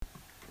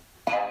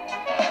What?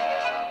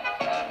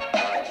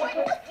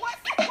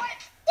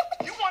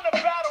 You want to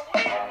battle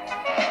me?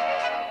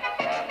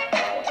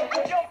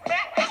 Yo,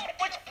 Matt, how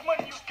much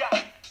money you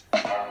got?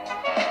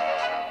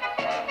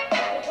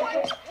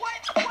 What?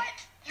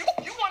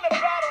 You want to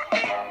battle me?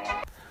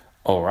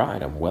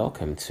 Alright, and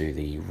welcome to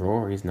the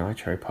Raw is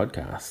Nitro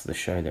podcast, the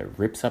show that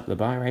rips up the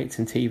buy rates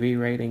and TV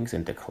ratings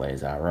and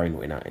declares our own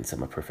winner in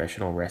some of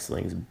professional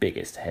wrestling's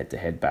biggest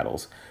head-to-head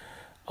battles.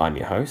 I'm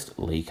your host,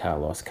 Lee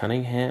Carlos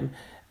Cunningham,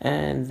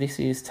 and this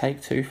is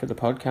take 2 for the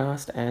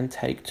podcast and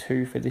take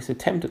 2 for this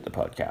attempt at the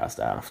podcast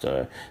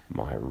after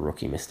my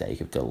rookie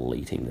mistake of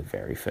deleting the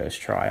very first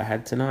try I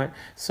had tonight,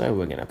 so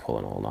we're going to pull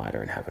an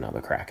all-nighter and have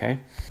another crack, eh?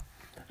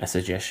 A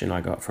suggestion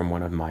I got from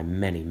one of my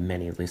many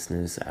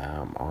listeners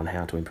on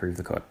how to improve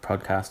the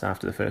podcast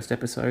after the first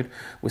episode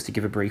was to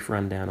give a brief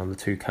rundown on the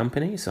two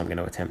companies, so I'm going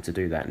to attempt to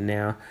do that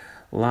now.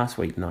 Last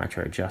week,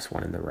 Nitro just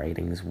won in the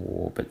ratings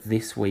war, but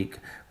this week,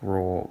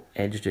 Raw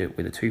edged it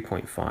with a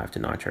 2.5 to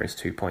Nitro's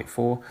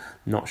 2.4.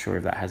 Not sure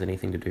if that has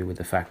anything to do with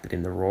the fact that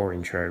in the Raw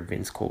intro,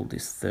 Vince called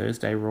this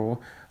Thursday Raw.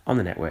 On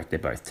the network, they're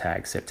both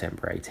tagged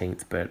September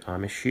 18th, but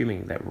I'm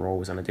assuming that Raw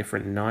was on a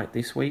different night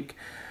this week.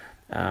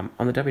 On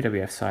the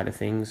WWF side of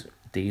things,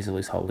 Diesel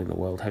is holding the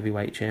World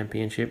Heavyweight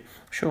Championship,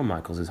 Shawn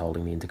Michaels is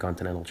holding the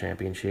Intercontinental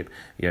Championship,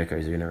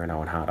 Yokozuna and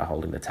Owen Hart are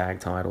holding the tag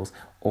titles.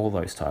 All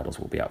those titles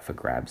will be up for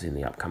grabs in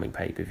the upcoming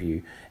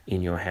pay-per-view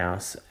in your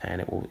house,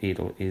 and it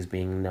is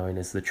being known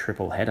as the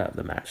triple header of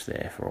the match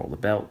there for all the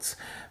belts.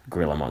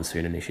 Gorilla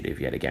Monsoon Initiative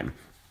yet again.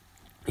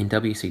 In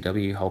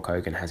WCW, Hulk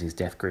Hogan has his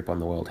death grip on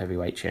the World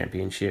Heavyweight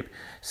Championship.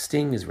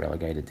 Sting is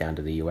relegated down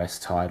to the US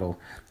title.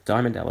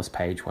 Diamond Dallas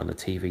Page won the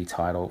TV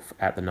title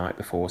at the night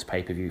before's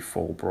pay-per-view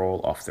Fall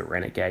Brawl off the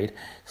Renegade.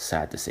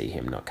 Sad to see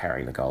him not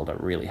carrying the gold. I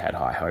really had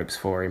high hopes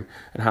for him.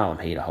 And Harlem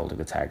Heat are holding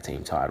the tag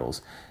team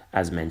titles.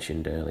 As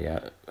mentioned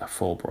earlier,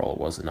 Fall Brawl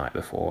was the night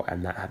before,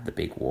 and that had the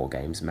big War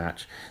Games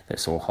match that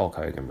saw Hulk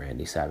Hogan,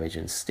 Randy Savage,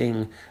 and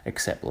Sting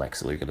accept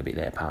Lex Luger to be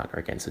their partner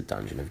against the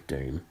Dungeon of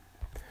Doom.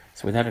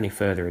 So without any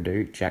further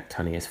ado, Jack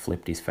Tunney has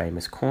flipped his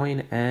famous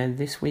coin, and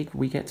this week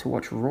we get to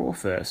watch Raw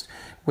first,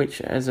 which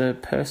as a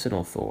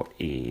personal thought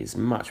is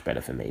much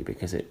better for me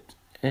because it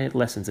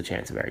lessens the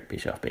chance of Eric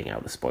Bischoff being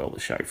able to spoil the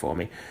show for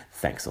me.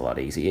 Thanks a lot,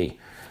 Eazy-E.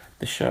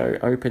 The show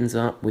opens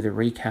up with a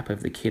recap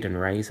of the Kid and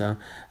Razor,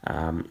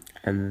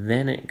 and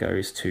then it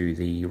goes to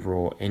the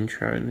Raw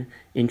intro,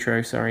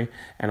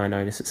 and I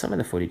notice that some of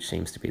the footage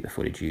seems to be the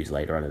footage used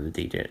later on in the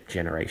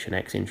D-Generation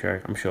X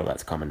intro. I'm sure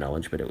that's common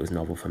knowledge, but it was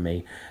novel for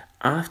me.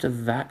 After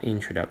that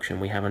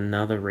introduction, we have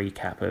another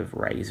recap of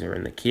Razor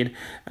and the Kid,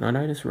 and I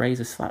notice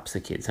Razor slaps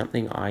the Kid,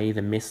 something I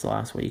either missed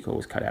last week or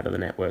was cut out of the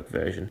network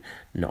version,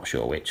 not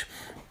sure which.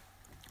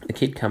 The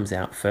Kid comes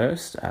out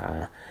first,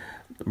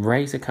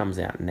 Razor comes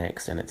out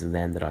next, and it's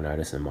then that I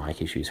notice the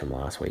mic issues from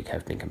last week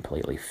have been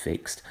completely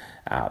fixed.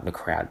 The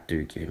crowd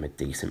do give him a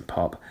decent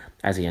pop.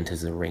 As he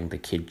enters the ring, the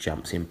Kid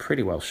jumps in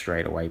pretty well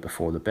straight away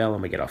before the bell,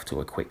 and we get off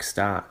to a quick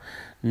start.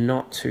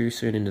 Not too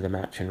soon into the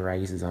match, and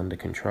Razor's under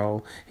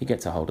control. He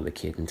gets a hold of the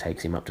Kid and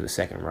takes him up to the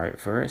second rope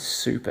for a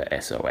super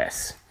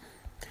SOS.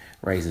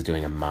 Razor's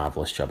doing a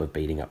marvellous job of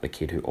beating up the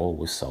Kid, who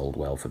always sold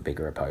well for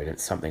bigger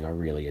opponents, something I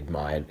really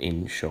admired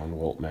in Sean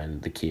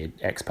Waltman, the Kid,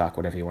 X-Pac,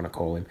 whatever you want to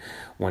call him.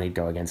 When he'd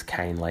go against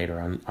Kane later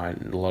on,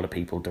 a lot of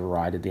people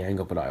derided the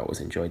angle, but I always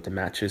enjoyed the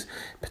matches,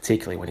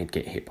 particularly when he'd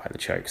get hit by the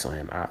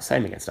chokeslam.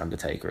 Same against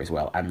Undertaker as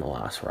well, and The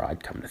Last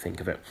Ride, come to think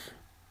of it.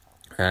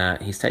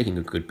 He's taking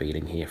a good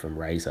beating here from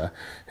Razor,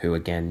 who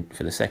again,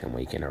 for the second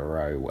week in a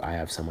row, I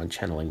have someone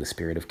channeling the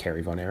spirit of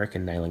Kerry Von Erich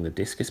and nailing the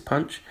discus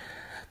punch.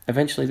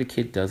 Eventually the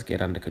Kid does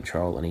get under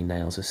control and he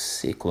nails a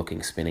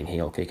sick-looking spinning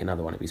heel kick,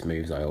 another one of his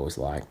moves I always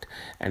liked,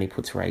 and he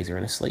puts Razor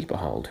in a sleeper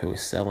hold, who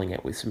is selling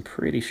it with some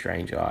pretty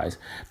strange eyes.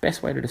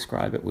 Best way to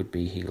describe it would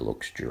be he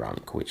looks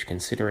drunk, which,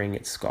 considering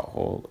it's Scott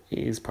Hall,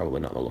 is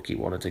probably not the look he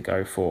wanted to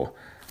go for.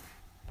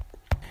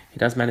 He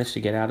does manage to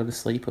get out of the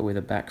sleeper with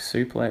a back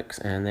suplex,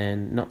 and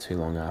then not too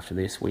long after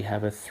this, we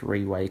have a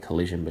three-way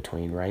collision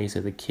between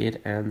Razor, the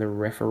Kid, and the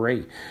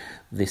referee.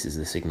 This is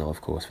the signal,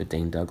 of course, for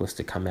Dean Douglas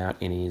to come out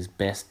in his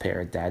best pair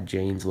of dad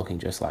jeans, looking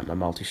just like my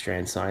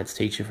multi-strand science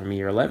teacher from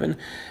year 11,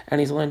 and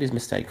he's learned his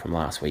mistake from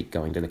last week,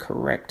 going to the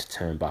correct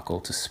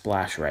turnbuckle to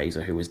splash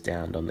Razor, who was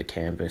downed on the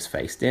canvas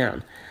face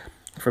down.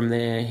 From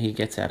there, he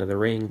gets out of the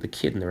ring. The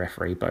Kid and the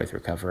referee both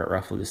recover at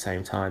roughly the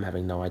same time,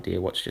 having no idea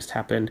what's just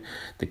happened.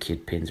 The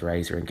Kid pins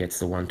Razor and gets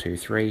the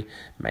 1-2-3,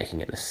 making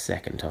it the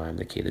second time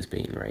the Kid has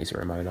beaten Razor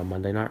Ramon on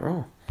Monday Night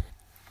Raw.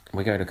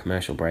 We go to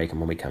commercial break,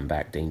 and when we come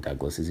back, Dean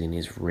Douglas is in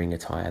his ring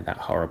attire, that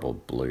horrible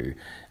blue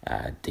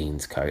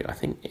Dean's coat. I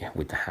think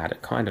with the hat,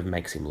 it kind of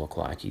makes him look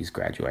like he's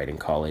graduating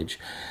college,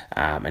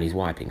 and he's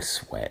wiping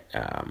sweat.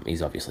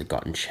 He's obviously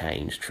gotten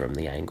changed from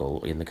the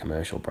angle in the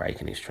commercial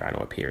break, and he's trying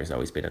to appear as though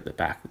he's been at the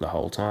back the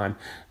whole time.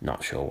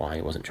 Not sure why.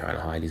 He wasn't trying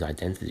to hide his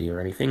identity or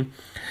anything.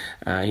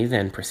 He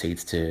then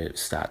proceeds to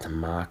start to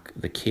mark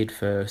the Kid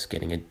first,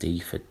 getting a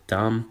D for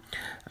dumb.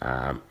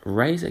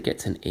 Razor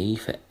gets an E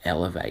for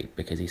elevate,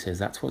 because he says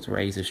that's what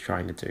Razor's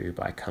trying to do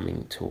by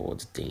coming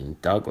towards Dean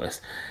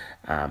Douglas.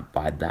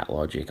 By that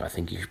logic, I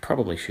think he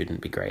probably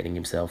shouldn't be grading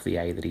himself the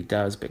A that he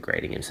does, but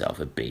grading himself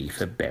a B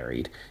for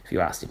buried. If you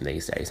asked him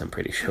these days, I'm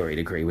pretty sure he'd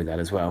agree with that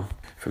as well.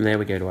 From there,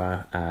 we go to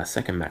our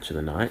second match of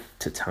the night,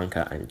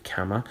 Tatanka and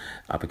Kama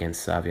up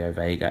against Savio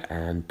Vega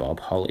and Bob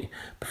Holly.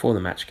 Before the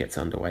match gets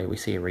underway, we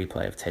see a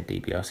replay of Ted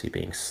DiBiase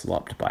being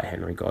slopped by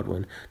Henry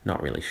Godwin.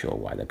 Not really sure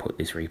why they put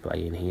this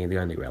replay in here. The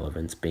only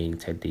relevance being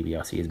Ted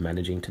DiBiase is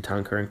managing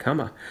Tatanka and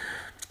Kama.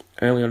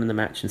 Early on in the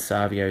match, and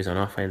Savio's on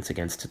offense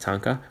against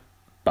Tatanka,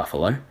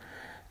 Buffalo.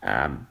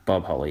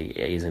 Bob Holly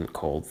isn't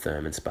called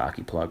Thurman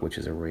Sparky Plug, which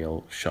is a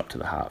real shot to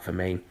the heart for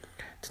me.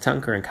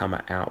 Tatanka and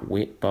Kama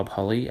outwit Bob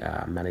Holly,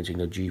 managing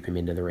to dupe him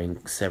into the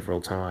ring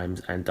several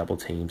times and double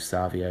team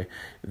Savio.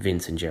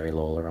 Vince and Jerry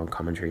Lawler on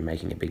commentary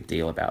making a big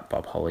deal about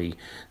Bob Holly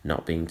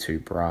not being too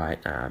bright,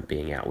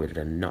 being outwitted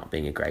and not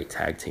being a great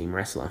tag team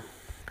wrestler.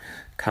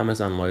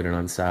 Kama's unloaded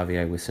on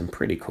Savio with some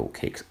pretty cool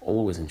kicks.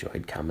 Always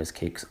enjoyed Kama's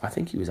kicks. I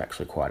think he was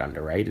actually quite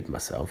underrated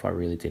myself. I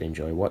really did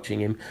enjoy watching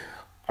him.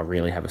 I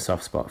really have a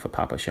soft spot for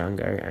Papa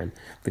Shango, and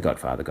The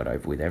Godfather got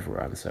over with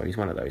everyone, so he's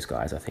one of those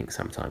guys I think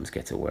sometimes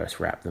gets a worse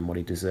rap than what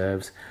he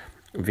deserves.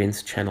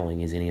 Vince channeling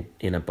his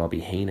inner Bobby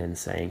Heenan,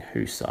 saying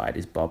whose side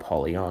is Bob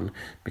Holly on,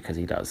 because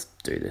he does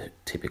do the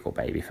typical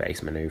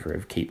babyface maneuver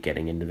of keep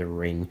getting into the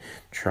ring,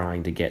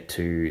 trying to get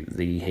to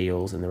the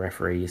heels, and the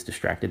referee is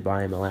distracted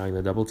by him, allowing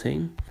the double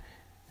team.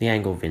 The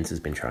angle Vince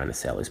has been trying to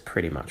sell is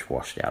pretty much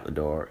washed out the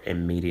door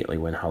immediately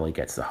when Holly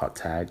gets the hot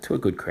tag to a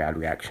good crowd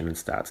reaction and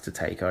starts to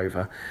take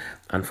over.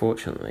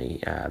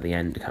 Unfortunately, the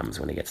end comes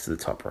when he gets to the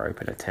top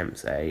rope and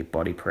attempts a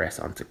body press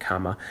onto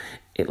Kama.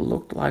 It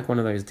looked like one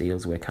of those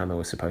deals where Kama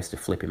was supposed to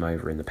flip him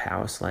over in the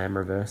power slam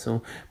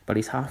reversal, but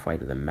he's halfway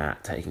to the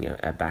mat taking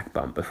a back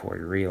bump before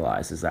he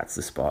realises that's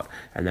the spot,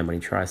 and then when he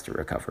tries to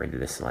recover into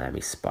the slam,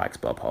 he spikes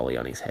Bob Holly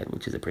on his head,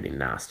 which is a pretty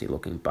nasty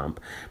looking bump.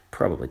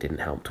 Probably didn't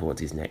help towards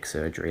his neck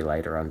surgery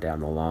later on down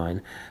the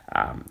line,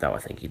 though I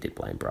think he did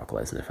blame Brock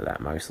Lesnar for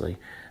that mostly.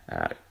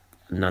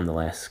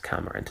 Nonetheless,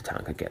 Kama and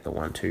Tatanka get the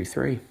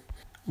 1-2-3.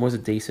 Was a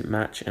decent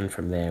match, and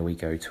from there we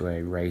go to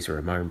a Razor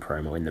Ramon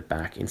promo in the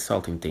back,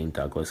 insulting Dean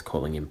Douglas,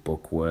 calling him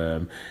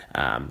bookworm,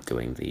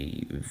 doing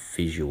the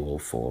visual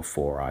for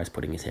Four Eyes,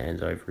 putting his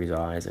hands over his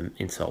eyes, and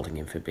insulting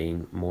him for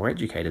being more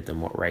educated than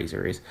what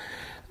Razor is.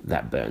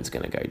 That burn's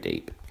going to go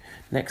deep.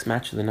 Next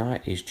match of the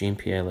night is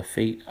Jean-Pierre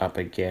Lafitte up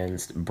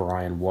against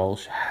Brian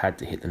Walsh. Had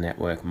to hit the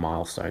network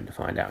milestone to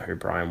find out who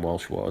Brian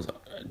Walsh was,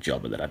 a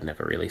jobber that I'd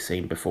never really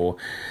seen before.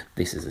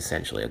 This is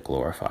essentially a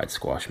glorified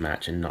squash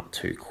match, and not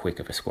too quick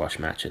of a squash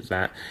match at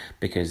that,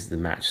 because the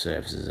match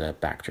serves as a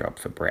backdrop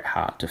for Bret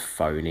Hart to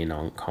phone in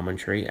on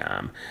commentary.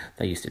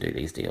 They used to do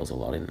these deals a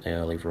lot in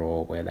early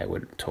Raw where they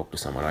would talk to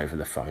someone over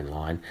the phone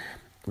line.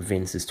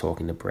 Vince is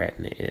talking to Bret,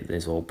 and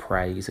there's all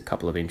praise. A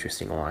couple of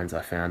interesting lines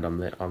I found on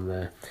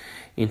the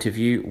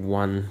interview.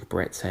 One,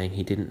 Bret saying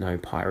he didn't know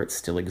pirates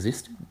still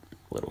existed.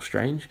 A little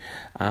strange.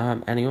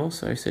 And he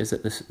also says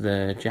that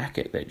the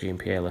jacket that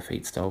Jean-Pierre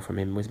Lafitte stole from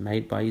him was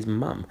made by his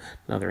mum.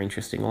 Another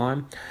interesting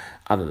line.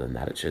 Other than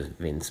that, it's just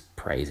Vince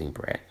praising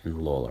Bret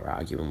and Lawler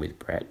arguing with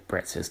Bret.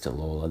 Bret says to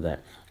Lawler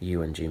that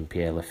you and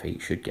Jean-Pierre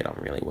Lafitte should get on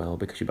really well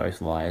because you're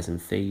both liars and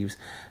thieves.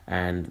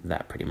 And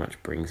that pretty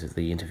much brings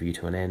the interview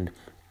to an end,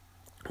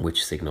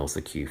 which signals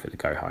the cue for the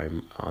go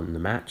home on the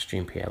match.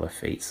 Jean-Pierre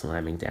Lafitte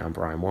slamming down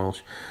Brian Walsh,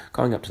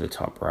 going up to the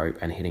top rope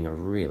and hitting a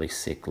really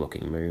sick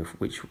looking move,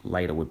 which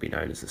later would be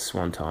known as the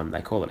Swanton.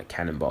 They call it a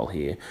cannonball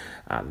here.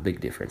 The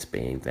big difference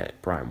being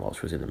that Brian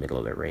Walsh was in the middle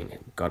of the ring,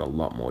 got a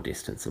lot more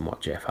distance than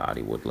what Jeff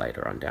Hardy would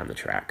later on down the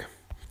track.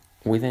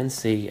 We then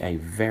see a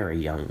very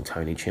young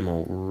Tony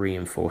Chimel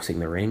reinforcing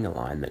the ring, a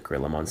line that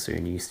Gorilla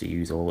Monsoon used to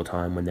use all the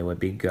time when there were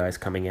big guys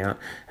coming out,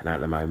 and at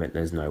the moment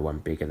there's no one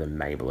bigger than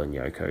Mabel and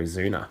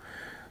Yokozuna.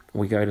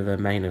 We go to the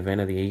main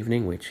event of the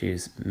evening, which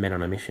is Men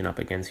on a Mission up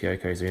against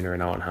Yokozuna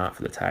and Owen Hart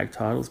for the tag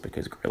titles,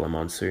 because Gorilla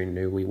Monsoon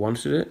knew we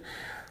wanted it.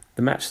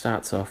 The match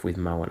starts off with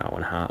Mo and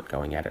Owen Hart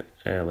going at it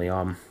early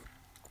on.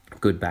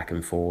 Good back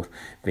and forth.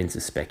 Vince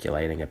is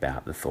speculating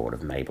about the thought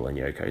of Mabel and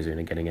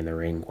Yokozuna getting in the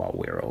ring while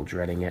we're all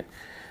dreading it.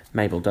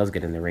 Mabel does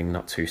get in the ring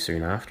not too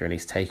soon after, and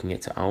he's taking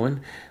it to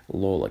Owen.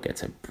 Lawler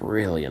gets a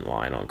brilliant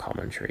line on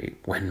commentary.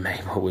 When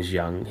Mabel was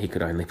young, he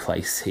could only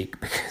play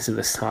sick because of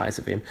the size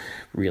of him.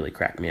 Really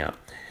cracked me up.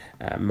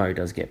 Mo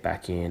does get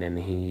back in, and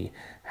he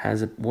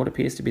has what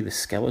appears to be the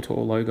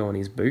Skeletor logo on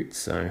his boots,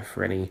 so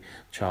for any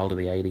child of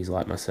the 80s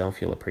like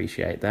myself, you'll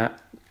appreciate that.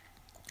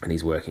 And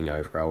he's working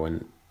over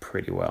Owen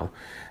pretty well.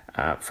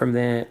 From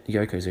there,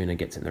 Yokozuna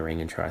gets in the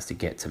ring and tries to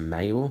get to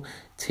Mabel.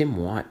 Tim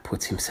White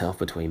puts himself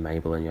between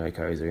Mabel and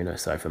Yokozuna,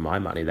 so for my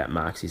money, that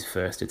marks his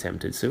first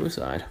attempted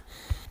suicide.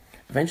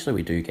 Eventually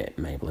we do get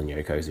Mabel and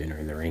Yokozuna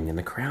in the ring, and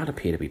the crowd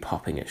appear to be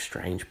popping at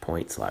strange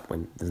points, like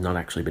when there's not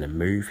actually been a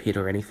move hit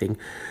or anything,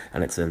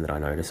 and it's then that I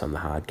notice on the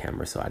hard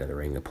camera side of the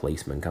ring a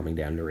policeman coming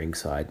down to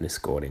ringside and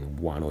escorting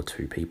one or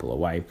two people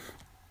away.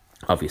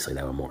 Obviously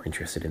they were more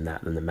interested in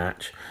that than the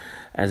match.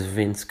 As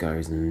Vince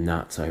goes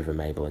nuts over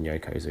Mabel and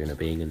Yokozuna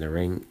being in the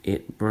ring,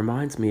 it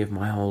reminds me of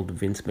my old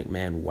Vince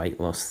McMahon weight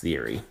loss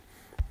theory.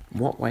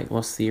 What weight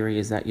loss theory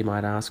is that, you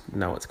might ask?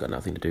 No, it's got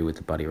nothing to do with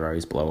the Buddy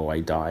Rose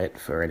blow-away diet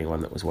for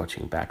anyone that was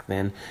watching back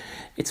then.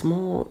 It's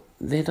more,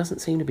 there doesn't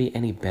seem to be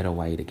any better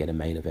way to get a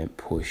main event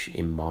push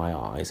in my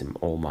eyes in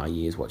all my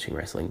years watching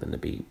wrestling than to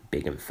be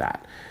big and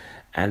fat.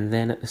 And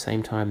then at the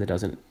same time, there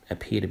doesn't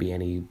appear to be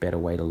any better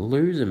way to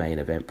lose a main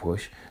event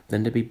push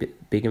than to be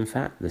big and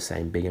fat, the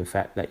same big and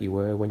fat that you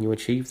were when you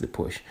achieved the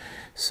push.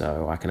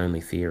 So I can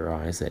only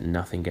theorise that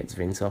nothing gets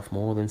Vince off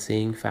more than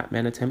seeing fat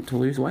men attempt to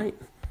lose weight.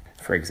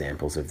 For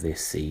examples of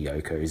this, see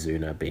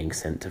Yokozuna being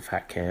sent to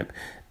Fat Camp,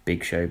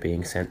 Big Show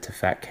being sent to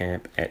Fat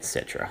Camp,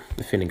 etc.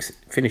 The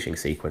finishing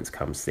sequence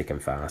comes thick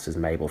and fast as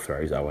Mabel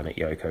throws Owen at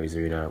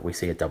Yokozuna. We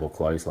see a double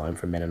clothesline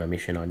from Men on a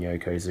Mission on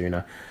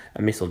Yokozuna.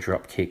 A missile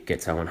drop kick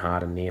gets Owen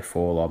Hart a near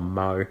fall on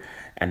Mo,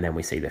 and then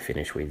we see the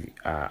finish with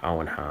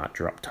Owen Hart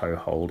drop toe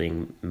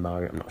holding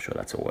Mo. I'm not sure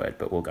that's a word,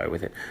 but we'll go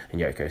with it. And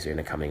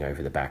Yokozuna coming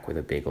over the back with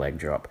a big leg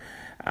drop.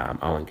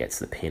 Owen gets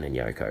the pin and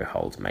Yoko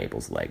holds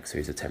Mabel's legs,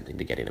 who's attempting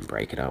to get in and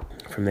break it up.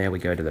 From there we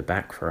go to the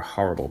back for a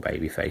horrible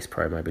babyface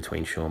promo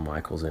between Shawn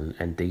Michaels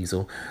and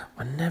Diesel.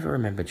 I never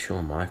remembered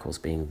Shawn Michaels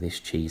being this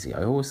cheesy.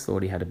 I always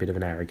thought he had a bit of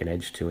an arrogant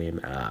edge to him.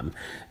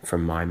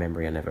 From my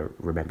memory, I never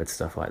remembered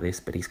stuff like this,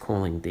 but he's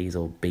calling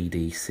Diesel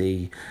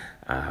BDC,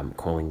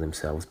 calling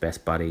themselves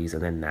best buddies,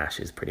 and then Nash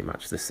is pretty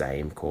much the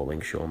same, calling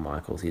Shawn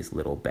Michaels his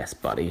little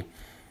best buddy.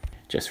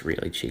 Just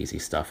really cheesy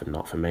stuff and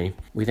not for me.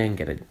 We then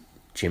get a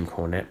Jim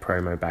Cornette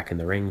promo back in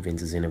the ring.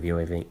 Vince is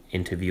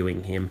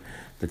interviewing him.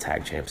 The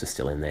tag champs are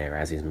still in there,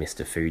 as is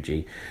Mr.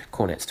 Fuji.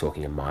 Cornette's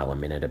talking a mile a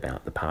minute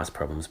about the past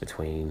problems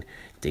between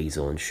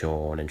Diesel and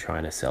Shawn and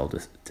trying to sell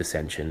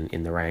dissension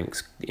in the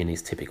ranks in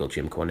his typical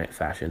Jim Cornette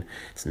fashion.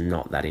 It's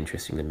not that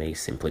interesting to me,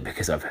 simply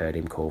because I've heard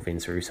him call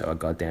Vince Russo a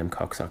goddamn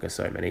cocksucker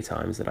so many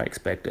times that I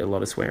expect a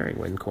lot of swearing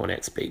when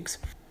Cornette speaks.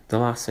 The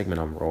last segment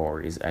on Raw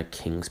is a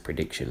King's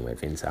prediction, where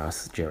Vince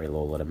asks Jerry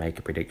Lawler to make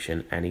a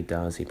prediction, and he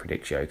does. He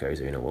predicts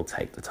Yokozuna will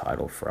take the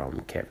title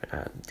from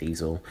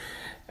Diesel,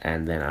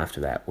 and then after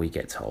that we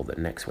get told that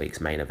next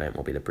week's main event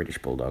will be the British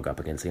Bulldog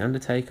up against The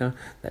Undertaker.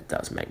 That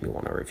does make me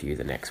want to review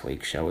the next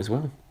week's show as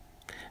well.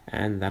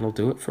 And that'll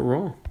do it for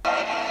Raw.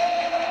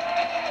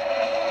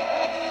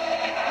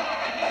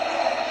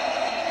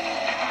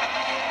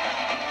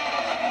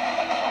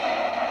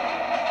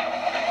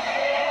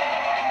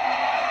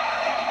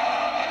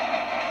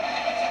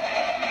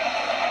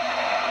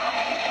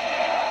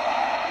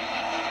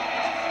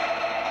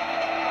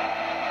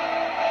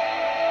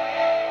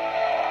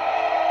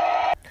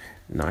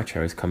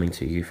 Nitro is coming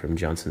to you from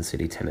Johnson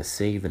City,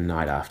 Tennessee, the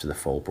night after the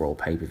Fall Brawl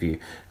pay-per-view.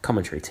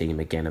 Commentary team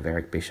again of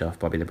Eric Bischoff,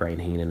 Bobby the Brain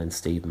Heenan, and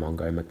Steve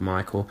Mongo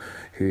McMichael,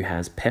 who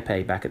has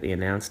Pepe back at the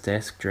announce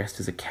desk dressed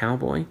as a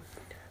cowboy.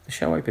 The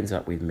show opens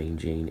up with Mean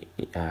Gene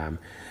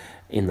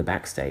in the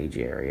backstage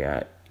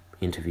area,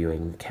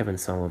 interviewing Kevin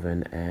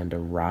Sullivan and a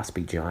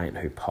raspy giant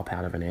who pop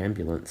out of an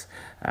ambulance.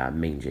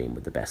 Mean Gene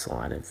with the best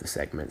line of the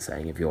segment,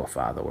 saying, "If your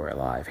father were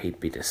alive, he'd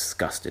be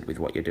disgusted with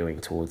what you're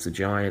doing towards the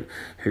giant,"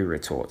 who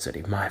retorts that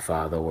if my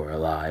father were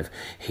alive,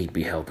 he'd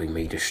be helping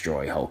me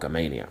destroy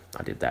Hulkamania.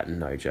 I did that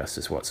no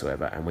justice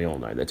whatsoever, and we all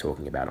know they're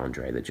talking about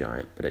Andre the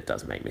Giant, but it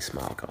does make me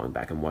smile going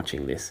back and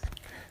watching this.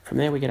 From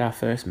there we get our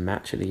first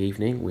match of the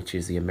evening, which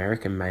is the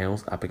American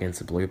Males up against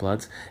the Blue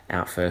Bloods.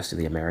 Out first are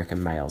the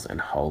American Males, and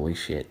holy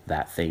shit,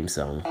 that theme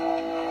song.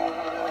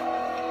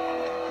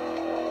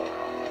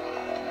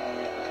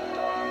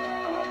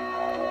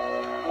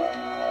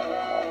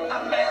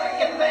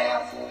 American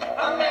males,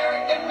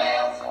 American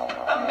males,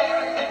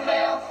 American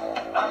males,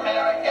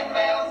 American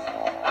males,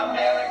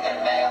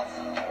 American males,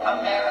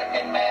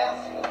 American males,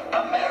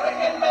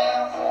 American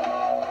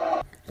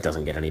males. It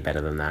doesn't get any better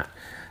than that.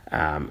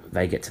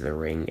 They get to the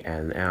ring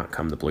and out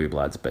come the Blue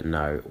Bloods, but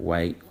no,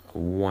 wait,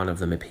 one of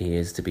them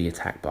appears to be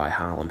attacked by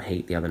Harlem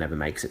Heat, the other never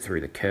makes it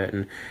through the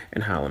curtain,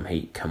 and Harlem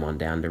Heat come on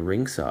down to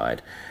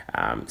ringside.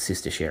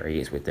 Sister Sherry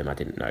is with them. I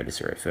didn't notice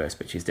her at first,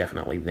 but she's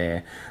definitely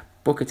there.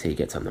 Booker T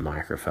gets on the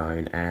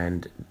microphone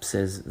and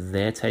says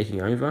they're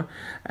taking over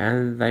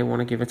and they want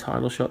to give a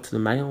title shot to the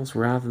males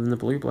rather than the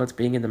Blue Bloods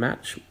being in the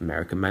match.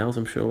 American Males,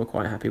 I'm sure, were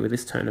quite happy with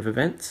this turn of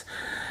events.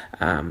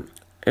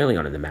 Early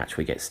on in the match,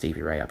 we get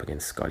Stevie Ray up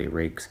against Scotty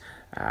Riggs.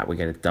 We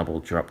get a double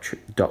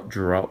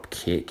drop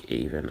kick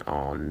even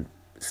on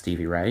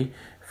Stevie Ray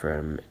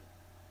from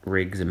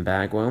Riggs and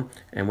Bagwell,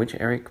 in which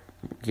Eric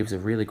gives a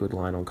really good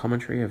line on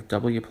commentary of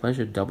 "double your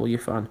pleasure, double your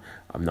fun."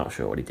 I'm not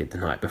sure what he did the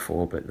night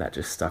before, but that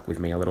just stuck with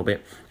me a little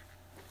bit.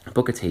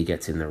 Booker T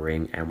gets in the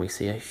ring and we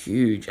see a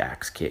huge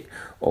axe kick.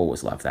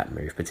 Always love that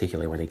move,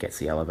 particularly when he gets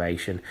the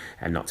elevation,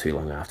 and not too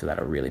long after that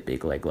a really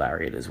big leg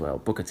lariat as well.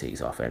 Booker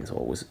T's offense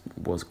always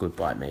was good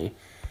by me.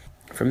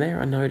 From there,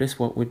 I noticed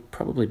what would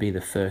probably be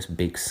the first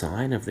big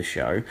sign of the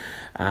show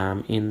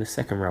in the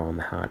second row on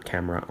the hard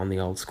camera on the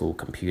old school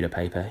computer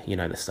paper. You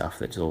know, the stuff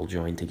that's all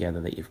joined together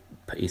that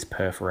is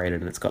perforated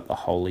and it's got the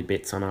holy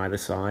bits on either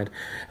side.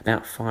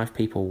 About 5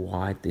 people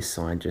wide, this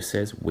sign just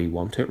says, "We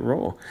want it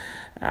raw."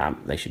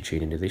 They should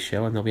tune into this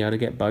show and they'll be able to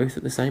get both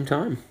at the same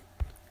time.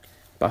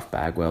 Buff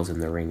Bagwell's in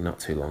the ring not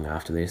too long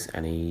after this,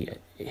 and he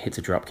hits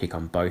a drop kick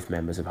on both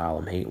members of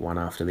Harlem Heat, one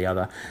after the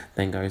other,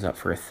 then goes up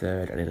for a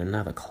third, and in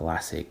another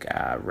classic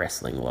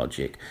wrestling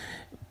logic,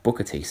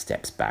 Booker T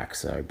steps back,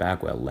 so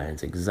Bagwell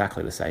lands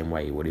exactly the same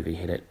way he would if he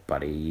hit it,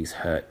 but he's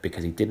hurt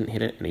because he didn't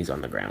hit it, and he's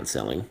on the ground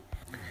selling.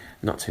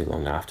 Not too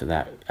long after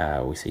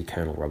that, we see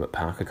Colonel Robert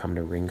Parker come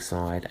to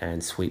ringside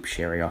and sweep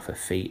Sherry off her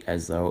feet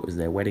as though it was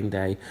their wedding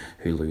day,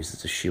 who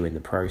loses a shoe in the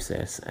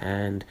process,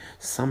 and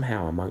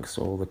somehow amongst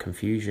all the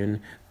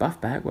confusion,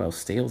 Buff Bagwell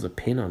steals a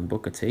pin on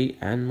Booker T,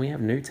 and we have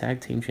new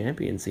tag team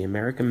champions, the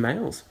American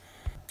Males.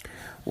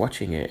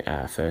 Watching it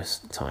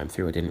first time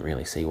through, I didn't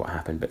really see what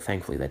happened, but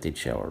thankfully they did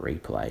show a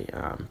replay.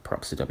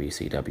 Props to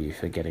WCW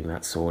for getting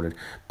that sorted.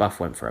 Buff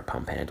went for a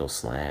pump handle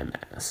slam.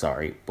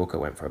 Booker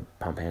went for a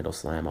pump handle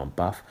slam on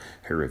Buff,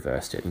 who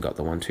reversed it and got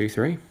the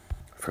 1-2-3.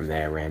 From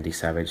there, Randy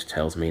Savage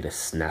tells me to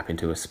snap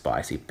into a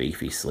spicy,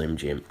 beefy Slim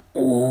Jim.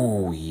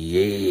 Oh,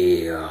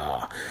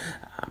 yeah!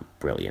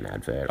 Brilliant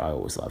advert. I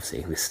always love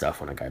seeing this stuff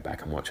when I go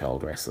back and watch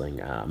old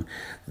wrestling.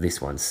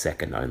 This one's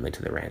second only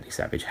to the Randy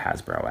Savage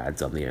Hasbro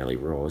ads on the early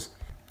Raws.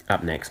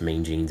 Up next,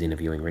 Mean Gene's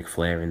interviewing Ric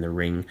Flair in the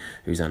ring,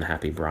 who's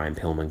unhappy Brian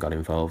Pillman got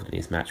involved in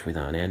his match with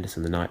Arn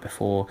Anderson the night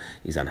before.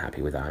 He's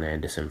unhappy with Arn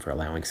Anderson for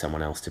allowing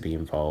someone else to be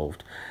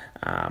involved.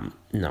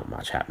 Not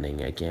much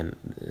happening. Again,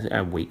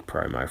 a weak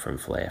promo from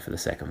Flair for the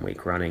second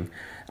week running,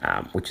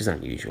 which is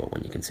unusual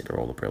when you consider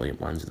all the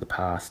brilliant ones of the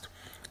past.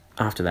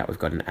 After that, we've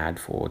got an ad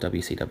for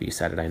WCW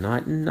Saturday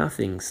Night.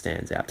 Nothing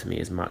stands out to me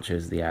as much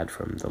as the ad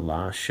from the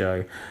last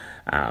show.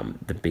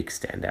 The big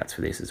standouts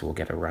for this is we'll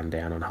get a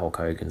rundown on Hulk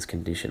Hogan's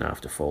condition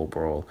after Fall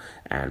Brawl,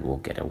 and we'll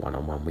get a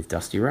one-on-one with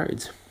Dusty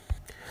Rhodes.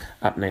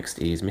 Up next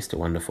is Mr.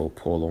 Wonderful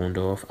Paul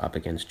Orndorff up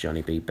against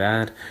Johnny B.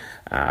 Bad.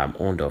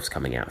 Orndorff's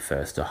coming out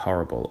first to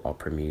horrible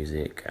opera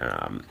music.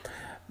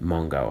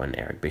 Mongo and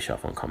Eric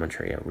Bischoff on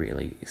commentary are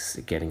really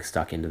getting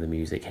stuck into the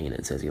music.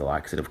 Heenan says he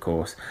likes it, of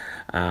course.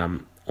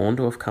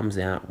 Orndorff comes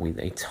out with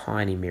a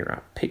tiny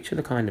mirror. Picture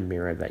the kind of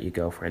mirror that your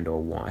girlfriend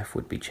or wife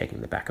would be checking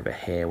the back of her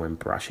hair when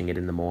brushing it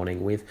in the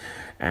morning with,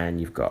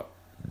 and you've got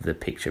the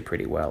picture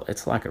pretty well.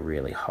 It's like a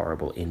really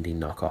horrible indie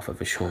knockoff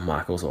of a Shawn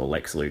Michaels or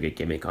Lex Luger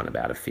gimmick on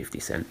about a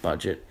 50-cent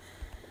budget.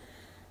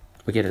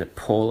 We get a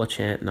Paula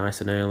chant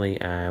nice and early.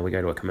 We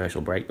go to a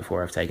commercial break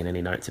before I've taken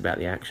any notes about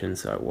the action,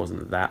 so it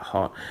wasn't that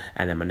hot.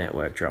 And then my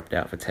network dropped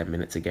out for 10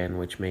 minutes again,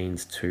 which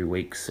means 2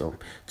 weeks or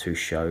 2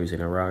 shows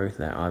in a row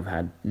that I've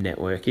had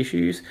network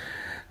issues.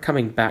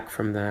 Coming back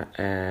from that,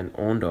 and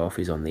Orndorff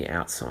is on the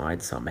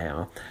outside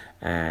somehow,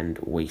 and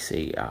we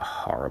see a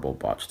horrible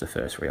botch, the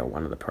first real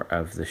one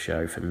of the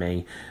show for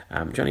me.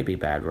 Johnny B.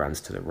 Bad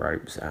runs to the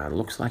ropes.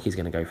 Looks like he's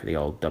going to go for the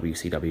old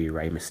WCW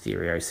Rey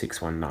Mysterio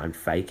 619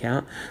 fake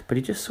out, but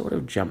he just sort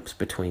of jumps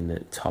between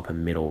the top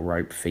and middle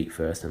rope feet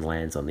first and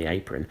lands on the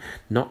apron,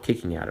 not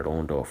kicking out at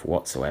Orndorff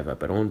whatsoever,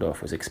 but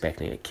Orndorff was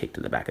expecting a kick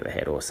to the back of the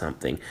head or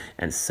something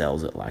and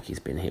sells it like he's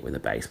been hit with a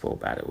baseball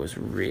bat. It was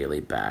really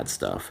bad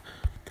stuff.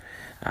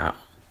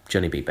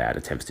 Johnny B. Bad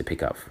attempts to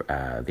pick up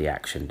the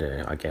action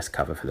to, I guess,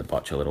 cover for the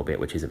botch a little bit,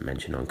 which isn't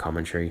mentioned on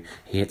commentary.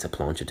 He hits a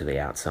plancha to the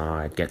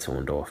outside, gets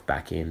Orndorff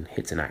back in,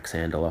 hits an axe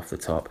handle off the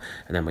top,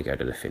 and then we go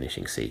to the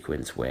finishing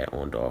sequence where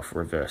Orndorff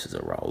reverses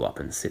a roll-up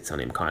and sits on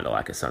him kind of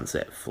like a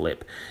sunset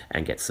flip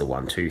and gets the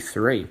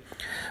 1-2-3,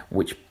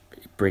 which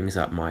brings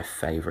up my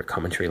favourite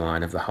commentary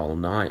line of the whole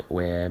night,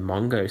 where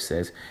Mongo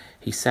says,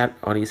 "He sat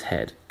on his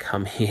head.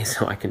 Come here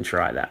so I can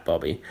try that,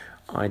 Bobby."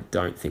 I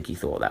don't think he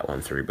thought that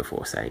one through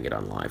before saying it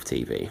on live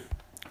TV.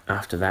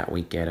 After that,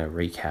 we get a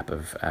recap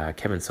of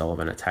Kevin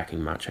Sullivan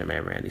attacking Macho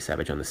Man Randy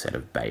Savage on the set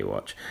of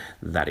Baywatch.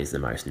 That is the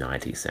most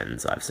 90s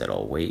sentence I've said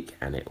all week,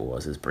 and it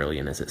was as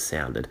brilliant as it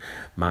sounded.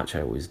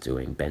 Macho was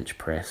doing bench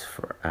press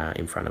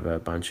in front of a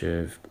bunch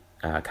of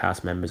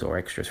cast members or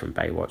extras from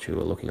Baywatch who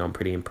were looking on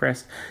pretty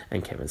impressed,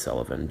 and Kevin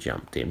Sullivan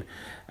jumped him.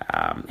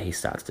 He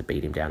starts to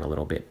beat him down a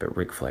little bit, but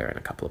Ric Flair and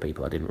a couple of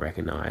people I didn't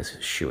recognise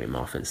shoo him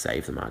off and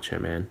save the Macho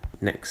Man.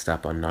 Next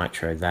up on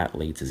Nitro, that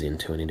leads us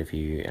into an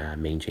interview,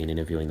 Mean Gene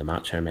interviewing the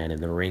Macho Man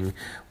in the ring,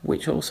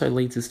 which also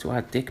leads us to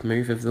our dick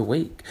move of the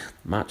week.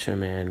 Macho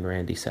Man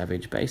Randy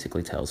Savage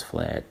basically tells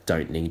Flair,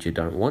 "Don't need you,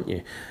 don't want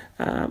you."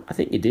 I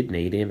think you did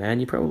need him,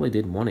 and you probably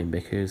didn't want him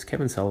because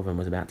Kevin Sullivan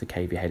was about to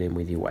cave your head in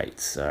with your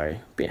weights, so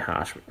a bit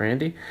harsh,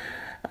 Randy.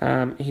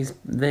 He's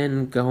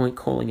then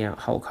calling out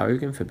Hulk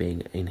Hogan for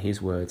being, in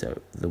his words,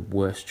 the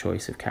worst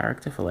choice of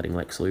character for letting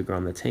Lex Luger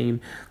on the team,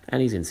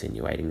 and he's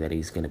insinuating that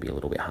he's going to be a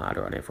little bit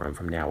harder on everyone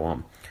from now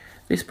on.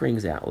 This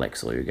brings out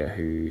Lex Luger,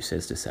 who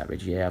says to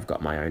Savage, "Yeah, I've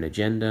got my own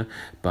agenda,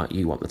 but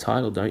you want the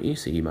title, don't you?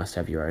 So you must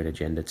have your own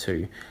agenda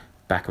too."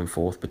 Back and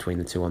forth between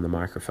the two on the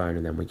microphone,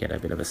 and then we get a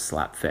bit of a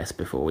slap fest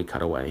before we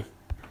cut away.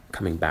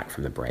 Coming back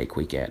from the break,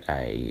 we get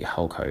a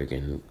Hulk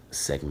Hogan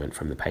segment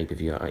from the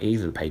pay-per-view,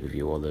 either the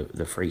pay-per-view or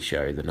the free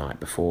show the night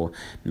before.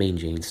 Mean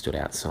Gene stood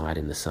outside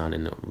in the sun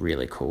in a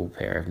really cool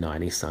pair of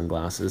 90s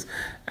sunglasses,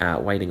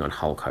 waiting on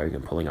Hulk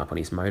Hogan pulling up on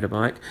his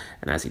motorbike.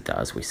 And as he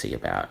does, we see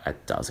about a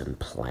dozen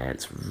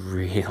plants,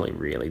 really,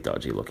 really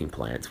dodgy-looking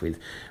plants with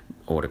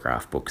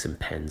autograph books and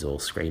pens all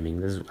screaming.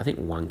 There's, I think,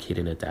 one kid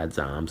in her dad's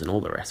arms, and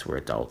all the rest were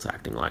adults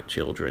acting like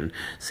children,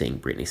 seeing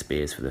Britney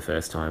Spears for the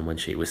first time when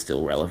she was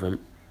still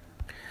relevant.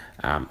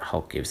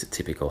 Hulk gives a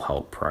typical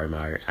Hulk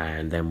promo,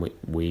 and then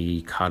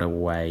we cut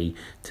away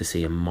to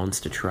see a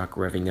monster truck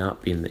revving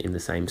up in the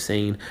same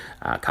scene.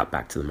 Cut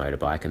back to the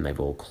motorbike, and they've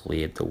all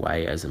cleared the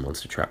way as the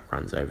monster truck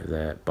runs over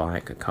the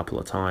bike a couple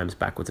of times,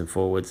 backwards and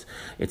forwards.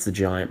 It's the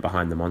giant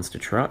behind the monster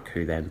truck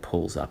who then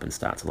pulls up and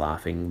starts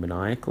laughing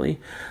maniacally.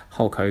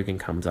 Hulk Hogan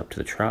comes up to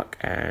the truck,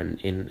 and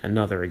in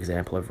another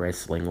example of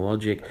wrestling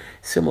logic,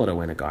 similar to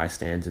when a guy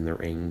stands in the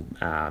ring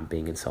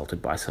being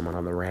insulted by someone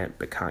on the ramp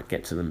but can't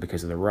get to them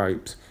because of the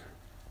ropes,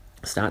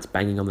 starts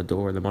banging on the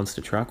door of the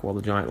monster truck while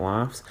the giant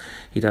laughs.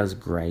 He does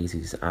graze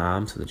his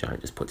arm, so the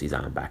giant just puts his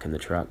arm back in the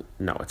truck.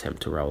 No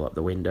attempt to roll up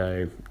the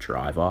window,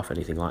 drive off,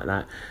 anything like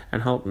that.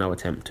 And Hulk, no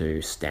attempt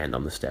to stand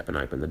on the step and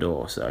open the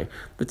door. So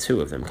the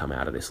two of them come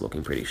out of this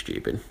looking pretty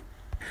stupid.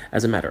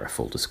 As a matter of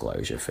full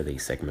disclosure for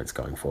these segments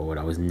going forward,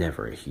 I was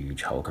never a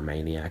huge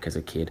Hulkamaniac as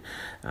a kid.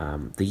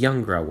 The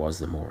younger I was,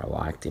 the more I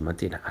liked him. I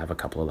did have a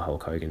couple of the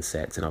Hulk Hogan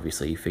sets, and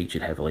obviously he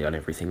featured heavily on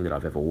everything that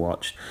I've ever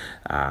watched.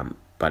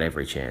 But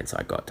every chance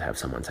I got to have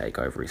someone take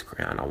over his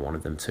crown, I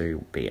wanted them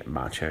to, be it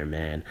Macho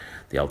Man,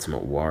 the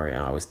Ultimate Warrior.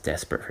 I was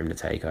desperate for him to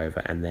take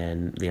over. And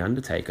then The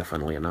Undertaker,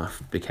 funnily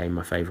enough, became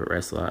my favourite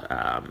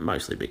wrestler,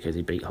 mostly because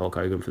he beat Hulk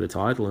Hogan for the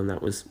title, and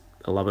that was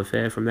a love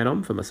affair from then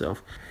on for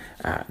myself.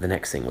 The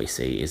next thing we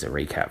see is a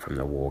recap from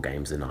the War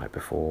Games the night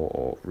before,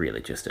 or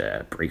really just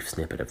a brief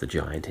snippet of the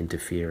giant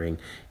interfering.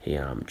 He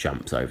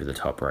jumps over the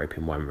top rope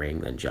in one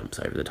ring, then jumps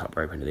over the top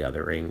rope into the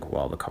other ring,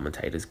 while the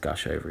commentators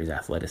gush over his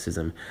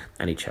athleticism,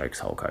 and he chokes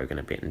Hulk Hogan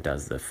a bit and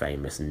does the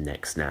famous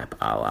neck snap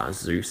a la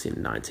Zeus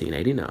in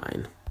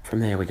 1989. From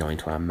there, we go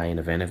into our main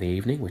event of the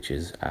evening, which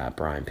is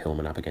Brian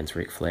Pillman up against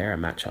Ric Flair, a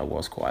match I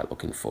was quite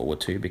looking forward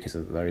to because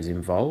of those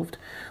involved.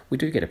 We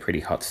do get a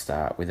pretty hot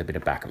start with a bit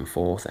of back and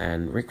forth,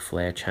 and Ric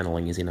Flair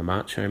channeling his inner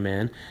Macho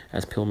Man.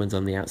 As Pillman's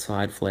on the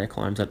outside, Flair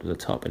climbs up to the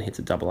top and hits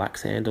a double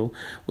axe handle.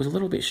 Was a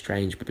little bit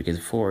strange, but because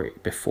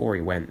before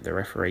he went, the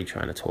referee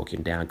trying to talk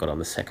him down got on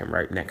the second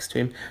rope next to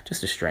him.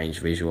 Just a strange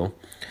visual.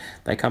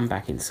 They come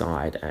back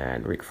inside,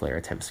 and Ric Flair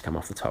attempts to come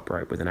off the top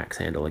rope with an axe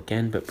handle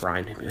again, but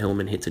Brian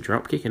Pillman hits a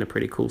dropkick in a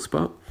pretty cool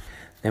spot.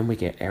 Then we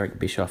get Eric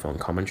Bischoff on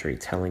commentary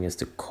telling us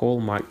to call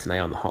Mike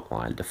Tenay on the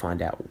hotline to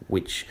find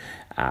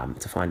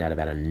out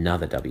about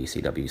another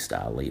WCW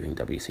star leaving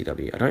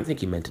WCW. I don't think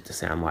he meant it to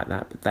sound like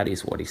that, but that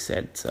is what he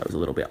said, so it was a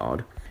little bit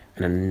odd.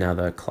 And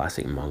another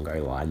classic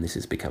Mongo line. This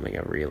is becoming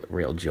a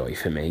real joy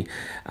for me.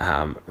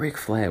 Ric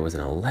Flair was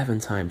an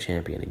 11-time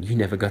champion, and you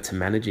never got to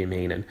manage him,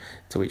 Heenan.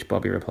 To which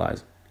Bobby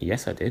replies,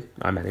 "Yes, I did.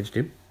 I managed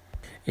him."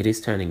 It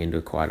is turning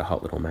into quite a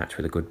hot little match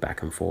with a good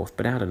back and forth,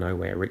 but out of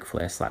nowhere, Ric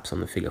Flair slaps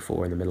on the figure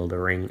four in the middle of the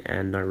ring,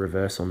 and no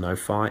reversal, no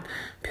fight.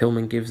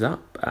 Pillman gives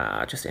up,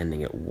 just ending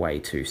it way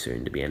too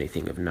soon to be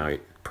anything of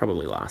note.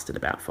 Probably lasted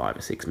about 5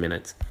 or 6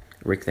 minutes.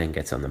 Rick then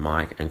gets on the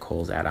mic and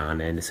calls out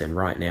Arn Anderson,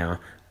 "Right now,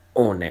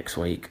 or next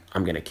week,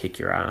 I'm going to kick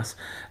your ass."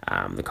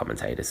 The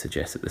commentator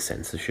suggests that the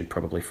censor should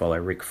probably follow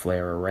Ric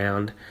Flair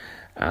around.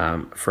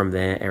 From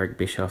there, Eric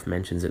Bischoff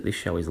mentions that this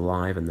show is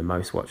live and the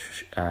most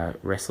watched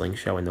wrestling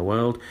show in the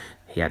world.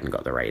 He hadn't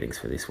got the ratings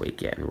for this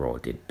week yet, and Raw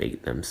did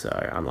beat them, so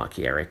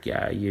unlucky, Eric.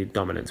 Your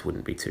dominance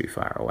wouldn't be too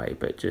far away,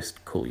 but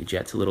just cool your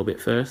jets a little bit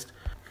first.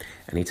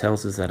 And he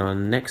tells us that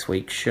on next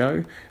week's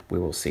show, we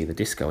will see the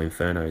Disco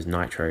Inferno's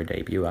Nitro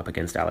debut up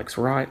against Alex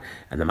Wright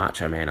and the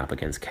Macho Man up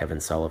against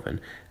Kevin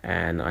Sullivan.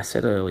 And I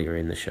said earlier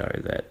in the show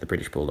that the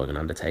British Bulldog and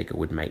Undertaker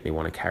would make me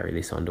want to carry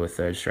this on to a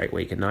third straight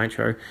week of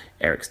Nitro.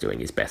 Eric's doing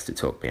his best to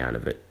talk me out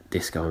of it.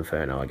 Disco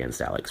Inferno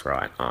against Alex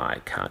Wright. I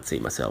can't see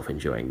myself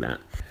enjoying that.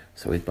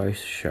 So with both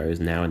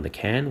shows now in the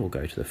can, we'll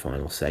go to the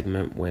final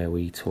segment where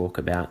we talk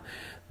about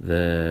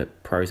the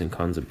pros and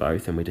cons of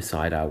both, and we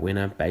decide our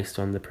winner based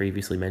on the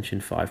previously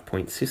mentioned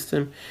 5-point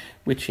system,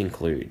 which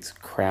includes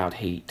crowd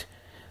heat,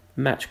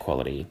 match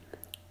quality,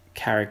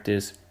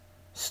 characters,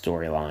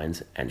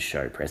 storylines, and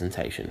show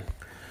presentation.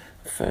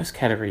 First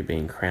category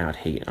being crowd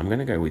heat. I'm going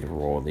to go with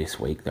Raw this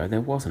week, though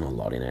there wasn't a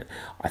lot in it.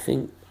 I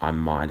think I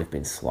might have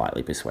been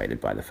slightly persuaded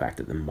by the fact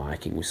that the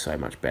miking was so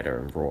much better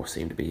and Raw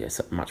seemed to be a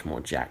much more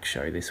jacked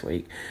show this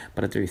week,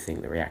 but I do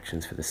think the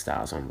reactions for the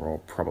stars on Raw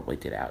probably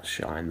did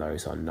outshine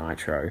those on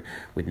Nitro,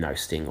 with no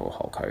Sting or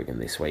Hulk Hogan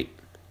this week.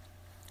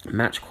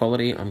 Match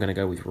quality, I'm going to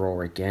go with Raw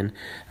again.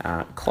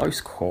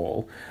 Close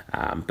call,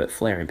 but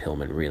Flair and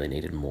Pillman really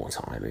needed more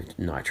time. If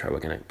Nitro were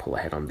going to pull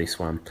ahead on this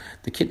one.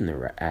 The Kid and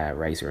the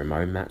Razor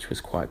Ramon match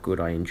was quite good.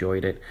 I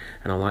enjoyed it,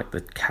 and I liked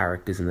the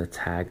characters in the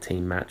tag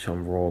team match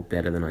on Raw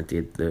better than I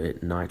did the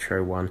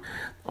Nitro one.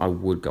 I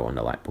would go on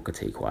to like Booker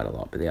T quite a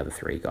lot, but the other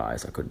three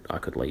guys I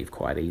could leave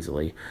quite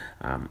easily.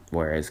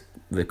 Whereas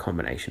the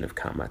combination of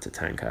Kama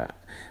Tatanka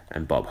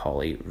and Bob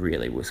Holly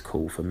really was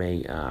cool for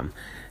me.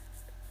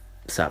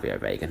 Savio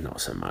Vega, not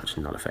so much,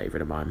 not a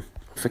favourite of mine.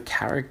 For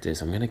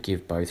characters, I'm going to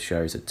give both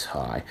shows a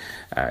tie.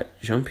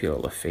 Jean-Pierre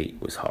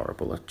Lafitte was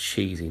horrible, a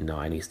cheesy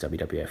 90s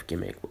WWF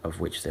gimmick, of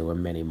which there were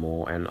many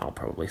more, and I'll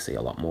probably see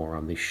a lot more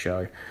on this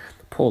show.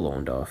 Paul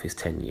Orndorff is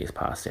 10 years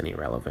past any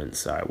relevance,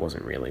 so it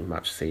wasn't really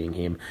much seeing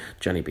him.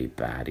 Johnny B.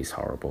 Bad is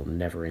horrible,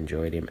 never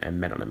enjoyed him, and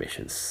Men on a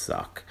Mission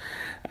suck.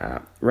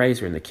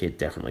 Razor and the Kid,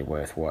 definitely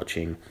worth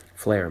watching.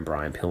 Flair and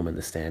Brian Pillman,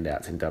 the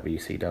standouts in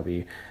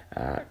WCW.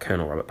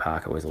 Colonel Robert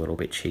Parker was a little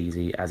bit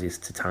cheesy, as is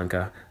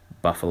Tatanka.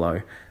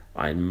 Buffalo,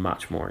 I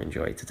much more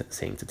enjoy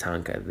seeing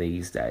Tatanka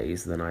these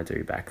days than I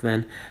do back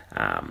then.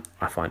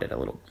 I find it a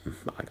little,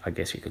 I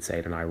guess you could say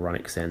it in an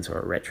ironic sense or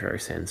a retro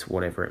sense,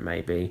 whatever it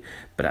may be,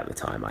 but at the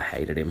time I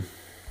hated him.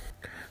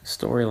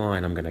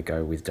 Storyline, I'm going to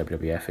go with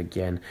WWF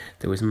again.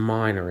 There was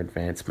minor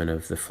advancement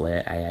of the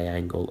Flair AA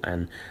angle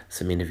and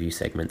some interview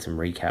segments and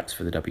recaps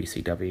for the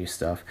WCW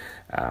stuff,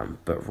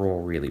 but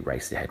Raw really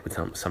raced ahead with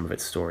some of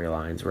its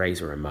storylines.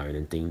 Razor Ramon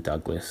and Dean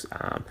Douglas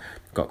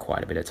got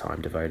quite a bit of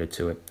time devoted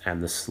to it,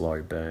 and the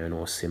slow burn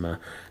or simmer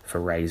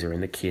for Razor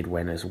and the Kid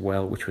went as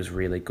well, which was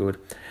really good.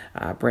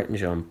 Brett and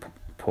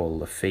Jean-Paul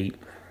Lafitte,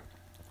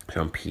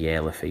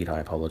 Jean-Pierre Lafitte, I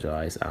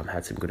apologise,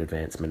 had some good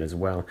advancement as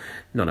well.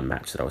 Not a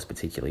match that I was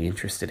particularly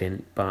interested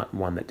in, but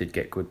one that did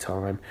get good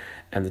time.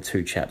 And the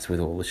two chaps with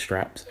all the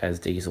straps, as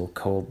Diesel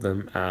called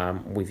them,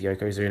 with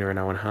Yokozuna and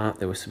Owen Hart,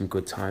 there was some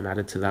good time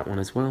added to that one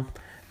as well.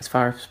 As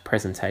far as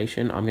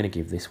presentation, I'm going to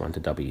give this one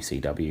to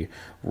WCW.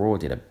 Raw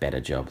did a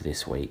better job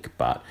this week,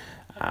 but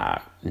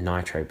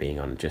Nitro being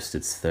on just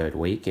its third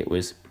week, it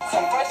was...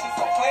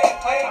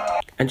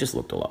 and just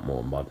looked a lot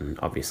more modern.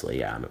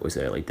 Obviously, it was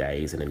early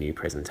days and a new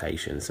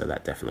presentation, so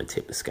that definitely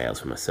tipped the scales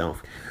for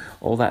myself.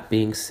 All that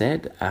being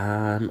said,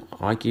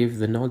 I give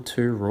the nod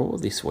to Raw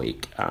this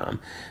week.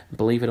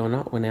 Believe it or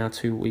not, we're now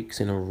 2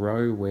 weeks in a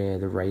row where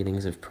the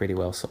ratings have pretty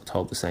well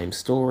told the same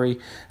story.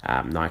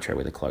 Nitro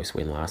with a close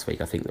win last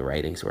week. I think the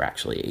ratings were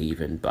actually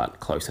even,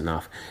 but close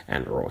enough,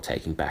 and Raw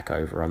taking back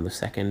over on the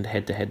second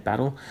head-to-head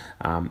battle.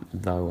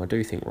 Though I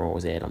do think Raw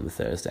was aired on the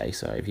Thursday,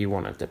 so if you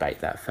want to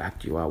debate that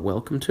fact, you are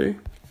welcome to.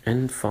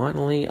 And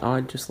finally,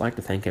 I'd just like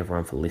to thank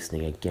everyone for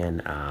listening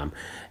again.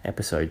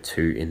 Episode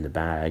 2 in the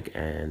bag,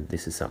 and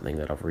this is something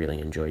that I've really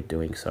enjoyed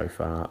doing so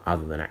far,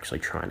 other than actually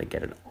trying to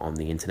get it on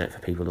the internet for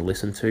people to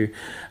listen to.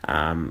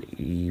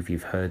 If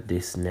you've heard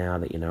this now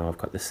that you know I've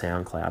got the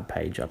SoundCloud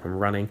page up and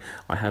running,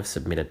 I have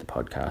submitted the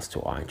podcast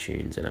to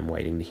iTunes, and I'm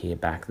waiting to hear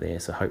back there,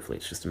 so hopefully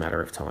it's just a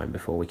matter of time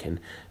before we can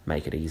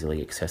make it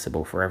easily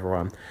accessible for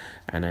everyone.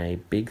 And a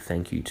big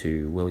thank you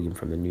to William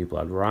from the New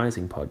Blood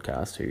Rising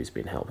podcast, who's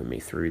been helping me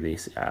through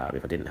this.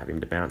 If I didn't have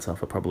him to bounce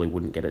off, I probably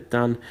wouldn't get it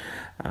done.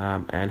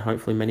 And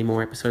hopefully many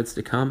more episodes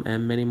to come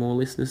and many more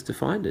listeners to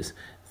find us.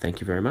 Thank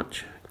you very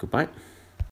much. Goodbye.